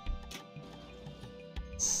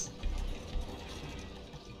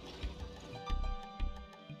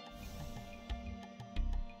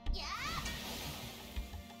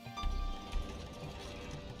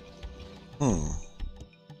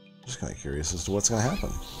 Just kind of curious as to what's going to happen.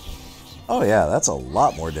 Oh yeah, that's a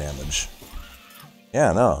lot more damage.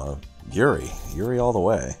 Yeah, no, Yuri all the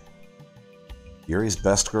way. Yuri's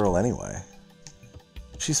best girl anyway.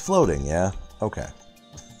 She's floating, yeah? Okay.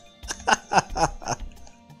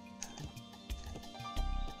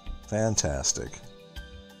 Fantastic.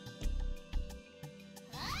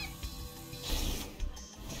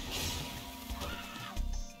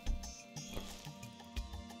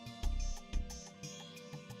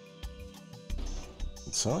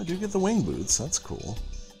 So I do get the wing boots, that's cool.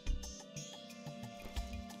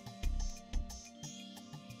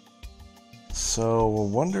 So I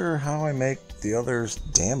wonder how I make the others'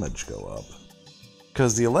 damage go up.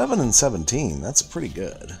 Because the 11 and 17, that's pretty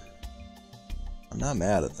good. I'm not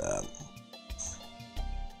mad at that.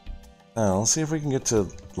 Oh, let's see if we can get to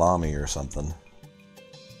Lamy or something.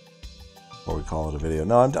 Before we call it a video.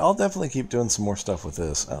 No, I'll definitely keep doing some more stuff with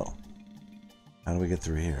this. Oh. How do we get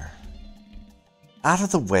through here? Out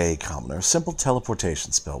of the way, commoner. A simple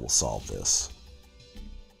teleportation spell will solve this.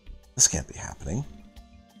 This can't be happening.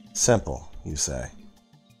 Simple, you say.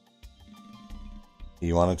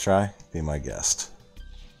 You want to try? Be my guest.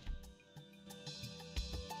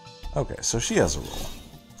 Okay, so she has a rule.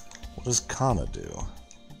 What does Kana do?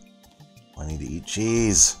 I need to eat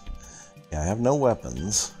cheese. Yeah, I have no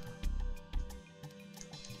weapons.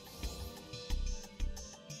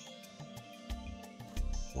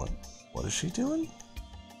 What is she doing?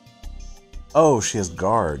 Oh, she has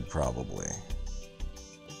guard, probably.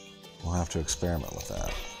 We'll have to experiment with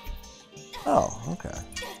that. Oh, okay.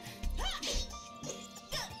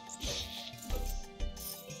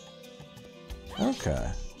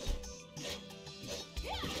 Okay.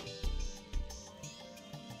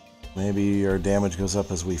 Maybe our damage goes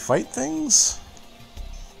up as we fight things?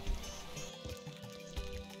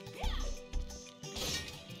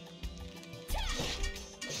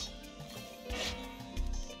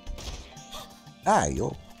 Ah,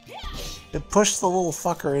 it pushed the little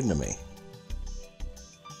fucker into me.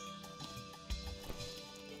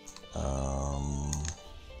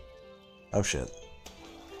 Oh shit.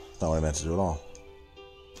 That's not what I meant to do at all.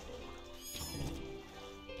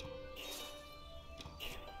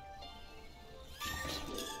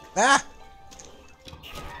 Ah!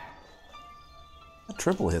 That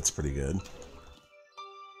triple hit's pretty good.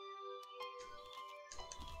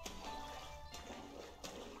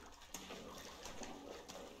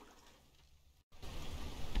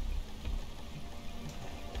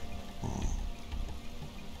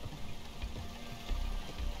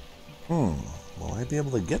 Will I be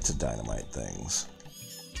able to get to dynamite things?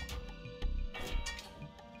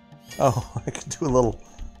 Oh, I can do a little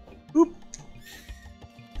whoop.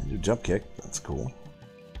 I do jump kick, that's cool.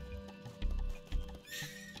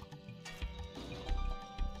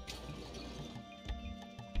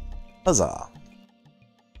 Huzzah.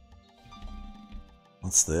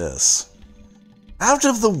 What's this? Out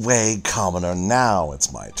of the way, commoner. Now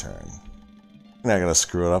it's my turn. You're not gonna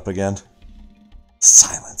screw it up again?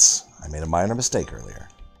 Silence. I made a minor mistake earlier.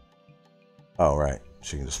 Oh, right.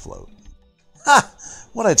 She can just float. Ha!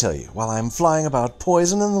 What'd I tell you? While I'm flying about,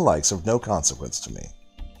 poison and the likes of no consequence to me.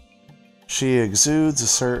 She exudes a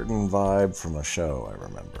certain vibe from a show I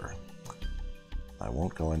remember. I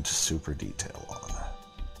won't go into super detail on.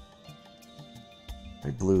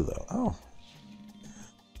 Very blue, though. Oh.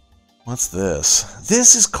 What's this?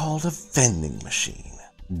 This is called a vending machine.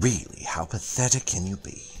 Really, how pathetic can you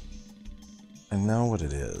be? I know what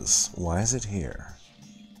it is. Why is it here?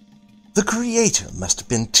 The creator must have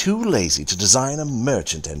been too lazy to design a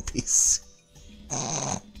merchant NPC.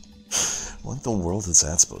 What in the world is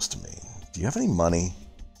that supposed to mean? Do you have any money?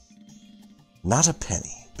 Not a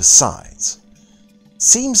penny. Besides,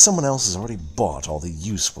 seems someone else has already bought all the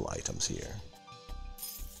useful items here.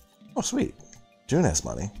 Oh, sweet. June has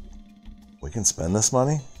money. We can spend this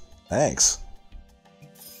money? Thanks.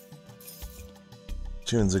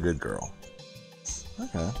 June's a good girl.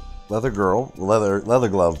 Okay. Leather girl. Leather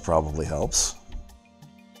glove probably helps.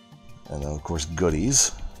 And then, of course,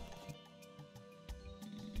 goodies.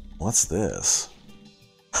 What's this?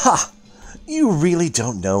 Ha! You really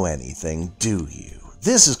don't know anything, do you?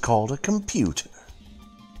 This is called a computer.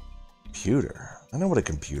 Computer? I know what a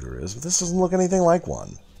computer is, but this doesn't look anything like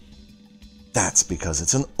one. That's because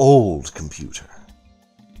it's an old computer.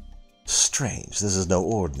 Strange, this is no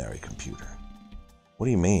ordinary computer. What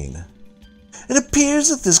do you mean? It appears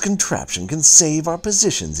that this contraption can save our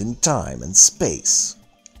positions in time and space.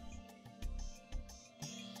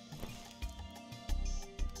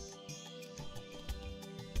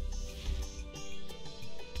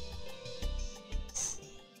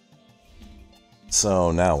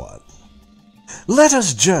 So now what? Let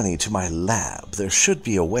us journey to my lab. There should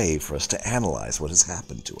be a way for us to analyze what has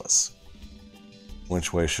happened to us.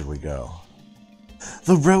 Which way should we go?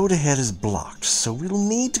 The road ahead is blocked, so we'll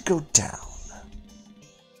need to go down.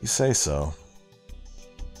 You say so.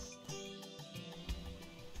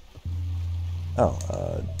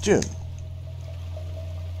 Oh, June.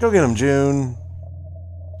 Go get him, June.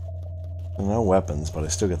 No weapons, but I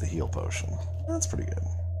still get the heal potion. That's pretty good.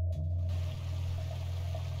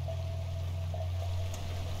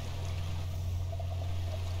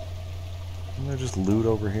 Isn't there just loot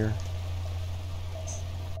over here?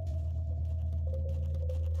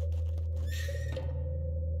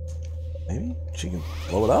 Maybe she can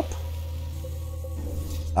blow it up?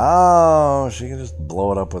 Oh, she can just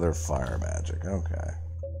blow it up with her fire magic. Okay.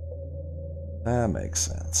 That makes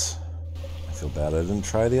sense. I feel bad I didn't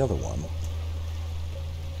try the other one.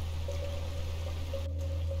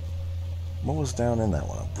 What was down in that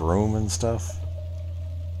one? A broom and stuff?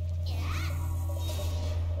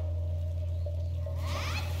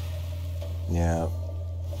 Yeah.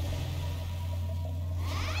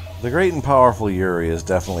 The great and powerful Yuri is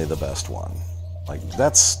definitely the best one. Like,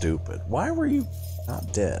 that's stupid. Why were you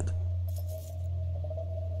not dead?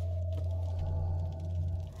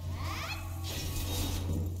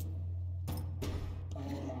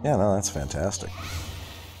 Yeah, no, that's fantastic.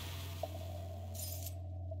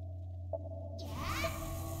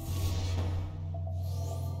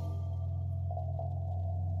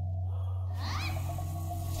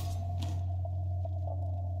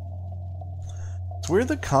 It's weird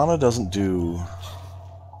that Kana doesn't do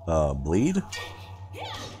bleed.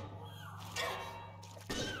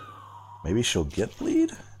 Maybe she'll get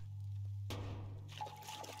bleed?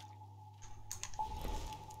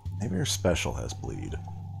 Maybe her special has bleed.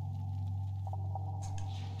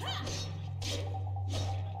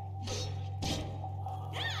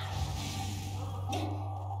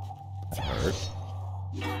 That hurt.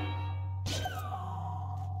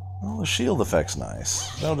 Well, the shield effect's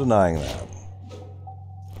nice. No denying that.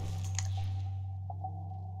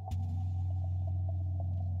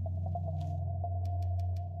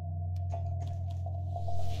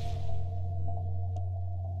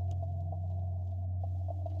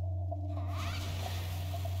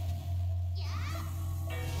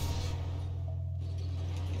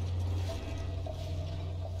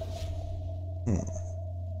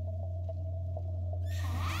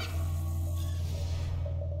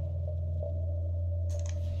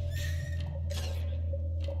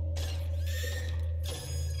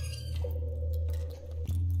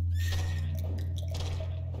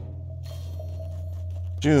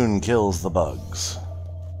 June kills the bugs.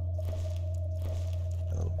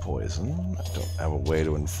 No poison. I don't have a way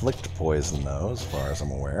to inflict poison, though, as far as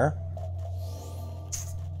I'm aware.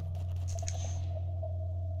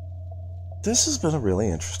 This has been a really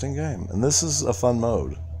interesting game, and this is a fun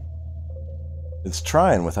mode. It's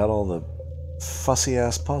trying without all the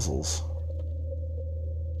fussy-ass puzzles.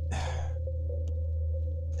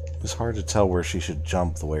 It was hard to tell where she should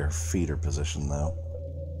jump the way her feet are positioned, though.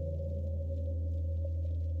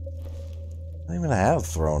 I don't even have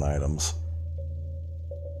thrown items.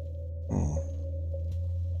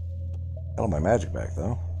 Got all my magic back,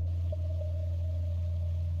 though.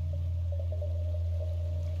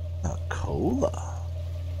 A cola.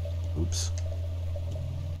 Oops.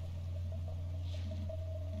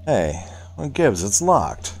 Hey, well, Gibbs, it's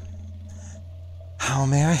locked. How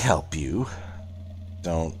may I help you?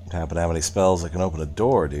 Don't happen to have any spells that can open a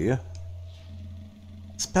door, do you?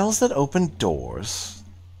 Spells that open doors?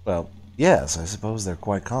 Well, yes, I suppose they're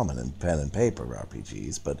quite common in pen and paper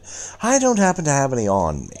RPGs, but I don't happen to have any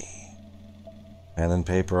on me. Pen and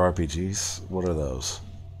paper RPGs? What are those?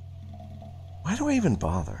 Why do I even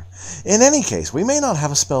bother? In any case, we may not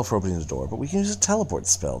have a spell for opening the door, but we can use a teleport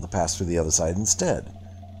spell to pass through the other side instead.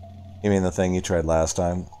 You mean the thing you tried last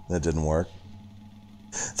time that didn't work?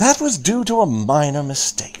 That was due to a minor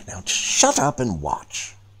mistake. Now just shut up and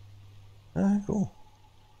watch. Alright, cool.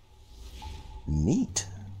 Neat.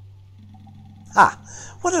 Ah,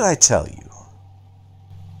 what did I tell you?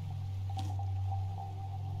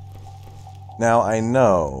 Now, I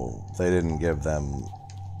know they didn't give them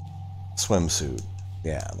swimsuit.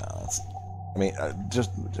 Yeah, no, it's... I mean,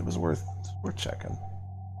 it was worth checking.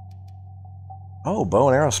 Oh, bow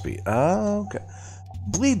and arrow speed. Oh, okay.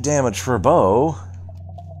 Bleed damage for a bow?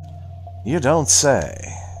 You don't say.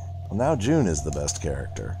 Well, now June is the best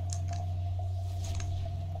character.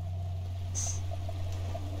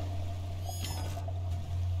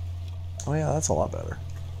 Oh yeah, that's a lot better.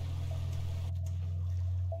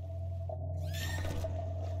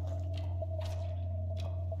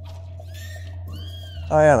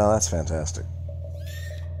 Oh yeah, no, that's fantastic.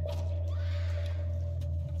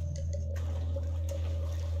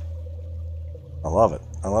 I love it.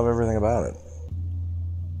 I love everything about it.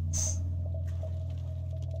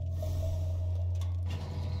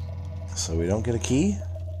 So we don't get a key?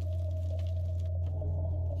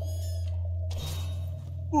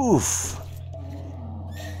 Oof.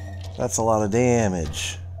 That's a lot of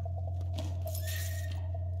damage.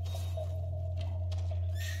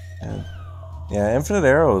 And yeah, infinite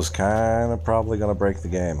arrows kind of probably gonna break the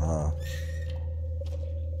game, huh?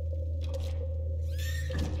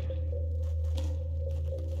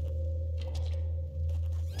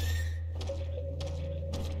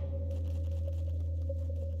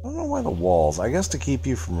 I don't know why the walls. I guess to keep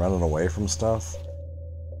you from running away from stuff.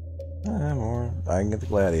 Or I can get the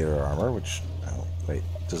gladiator armor, which... Oh, wait.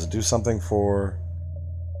 Does it do something for...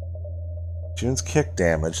 June's kick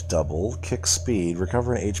damage, double, kick speed,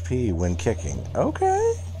 recover an HP when kicking.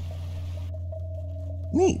 Okay.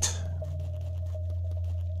 Neat.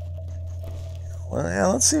 Well, yeah,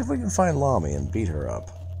 let's see if we can find Lami and beat her up.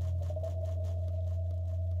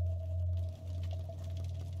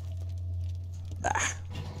 Ah.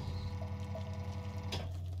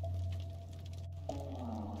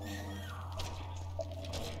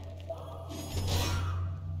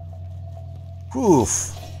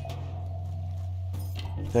 Oof.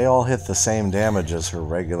 They all hit the same damage as her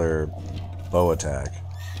regular bow attack.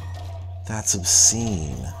 That's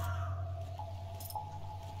obscene.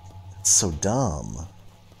 That's so dumb.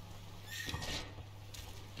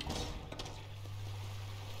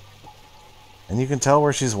 And you can tell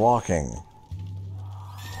where she's walking.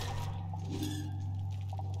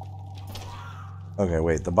 Okay,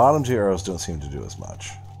 wait. The bottom two arrows don't seem to do as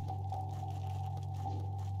much.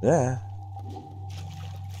 Yeah.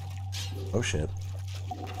 Oh shit.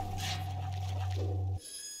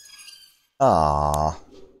 Ah.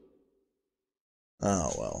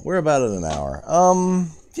 Oh well, we're about at an hour.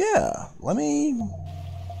 Yeah. Let me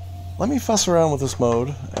fuss around with this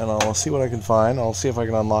mode, and I'll see what I can find. I'll see if I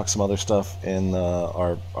can unlock some other stuff in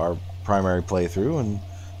our primary playthrough. And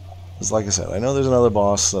like I said, I know there's another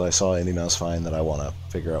boss that I saw Indy Mouse find that I want to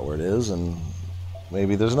figure out where it is, and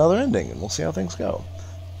maybe there's another ending, and we'll see how things go.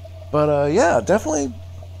 But yeah, definitely.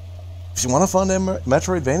 If you want a fun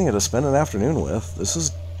Metroidvania to spend an afternoon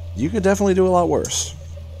with, you could definitely do a lot worse.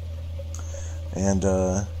 And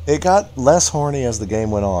it got less horny as the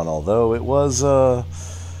game went on, although it was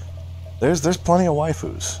there's plenty of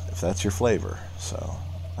waifus if that's your flavor. So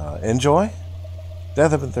enjoy.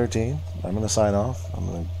 Death Heaven 13. I'm going to sign off.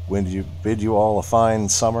 I'm going to bid you all a fine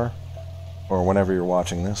summer, or whenever you're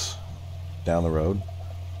watching this down the road.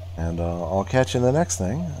 And I'll catch you in the next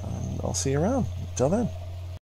thing. I'll see you around. Until then.